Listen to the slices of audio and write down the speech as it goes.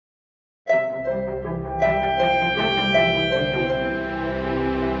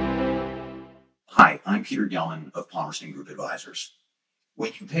I'm Peter Yellen of Palmerston Group Advisors.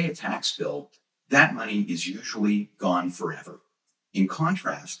 When you pay a tax bill, that money is usually gone forever. In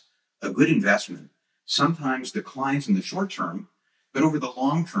contrast, a good investment sometimes declines in the short term, but over the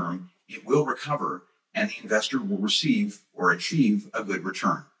long term, it will recover and the investor will receive or achieve a good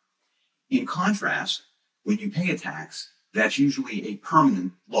return. In contrast, when you pay a tax, that's usually a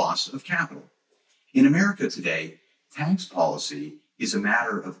permanent loss of capital. In America today, tax policy is a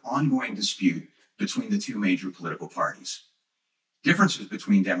matter of ongoing dispute between the two major political parties. Differences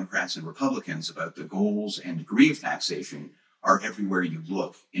between Democrats and Republicans about the goals and degree of taxation are everywhere you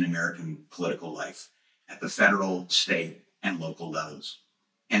look in American political life, at the federal, state, and local levels.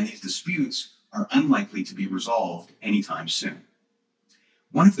 And these disputes are unlikely to be resolved anytime soon.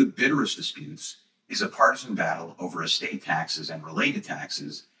 One of the bitterest disputes is a partisan battle over estate taxes and related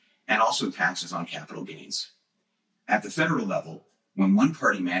taxes, and also taxes on capital gains. At the federal level, when one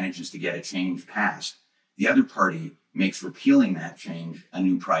party manages to get a change passed, the other party makes repealing that change a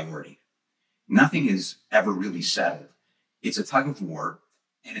new priority. Nothing is ever really settled. It's a tug of war,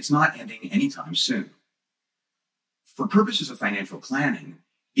 and it's not ending anytime soon. For purposes of financial planning,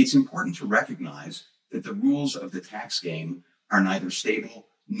 it's important to recognize that the rules of the tax game are neither stable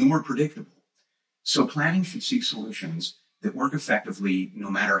nor predictable. So planning should seek solutions that work effectively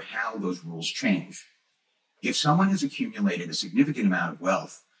no matter how those rules change. If someone has accumulated a significant amount of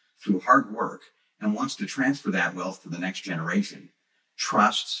wealth through hard work and wants to transfer that wealth to the next generation,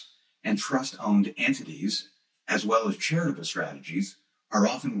 trusts and trust-owned entities, as well as charitable strategies, are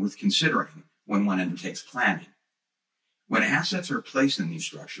often worth considering when one undertakes planning. When assets are placed in these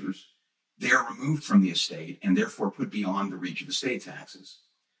structures, they are removed from the estate and therefore put beyond the reach of estate taxes.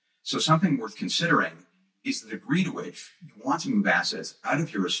 So something worth considering is the degree to which you want to move assets out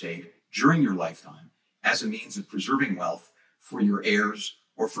of your estate during your lifetime as a means of preserving wealth for your heirs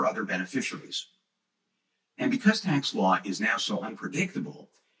or for other beneficiaries. And because tax law is now so unpredictable,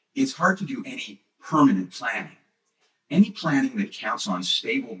 it's hard to do any permanent planning. Any planning that counts on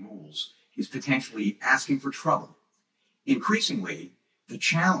stable rules is potentially asking for trouble. Increasingly, the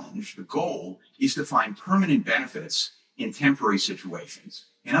challenge, the goal, is to find permanent benefits in temporary situations.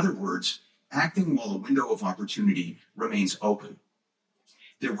 In other words, acting while a window of opportunity remains open.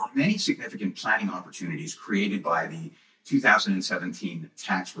 There were many significant planning opportunities created by the 2017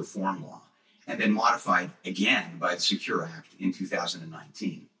 tax reform law, and then modified again by the Secure Act in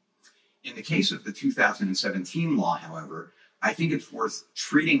 2019. In the case of the 2017 law, however, I think it's worth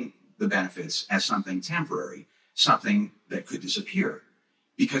treating the benefits as something temporary, something that could disappear,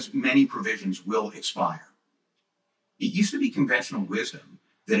 because many provisions will expire. It used to be conventional wisdom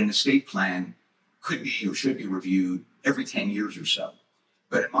that an estate plan could be or should be reviewed every 10 years or so.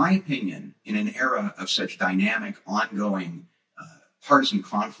 But in my opinion, in an era of such dynamic, ongoing partisan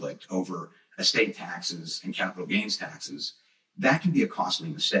conflict over estate taxes and capital gains taxes, that can be a costly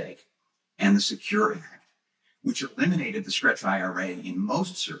mistake. And the Secure Act, which eliminated the stretch IRA in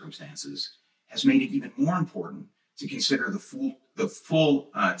most circumstances, has made it even more important to consider the full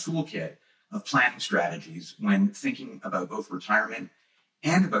toolkit of planning strategies when thinking about both retirement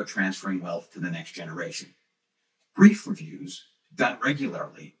and about transferring wealth to the next generation. Brief reviews, done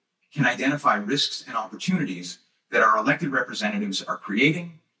regularly, can identify risks and opportunities that our elected representatives are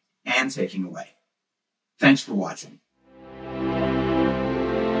creating and taking away. Thanks for watching.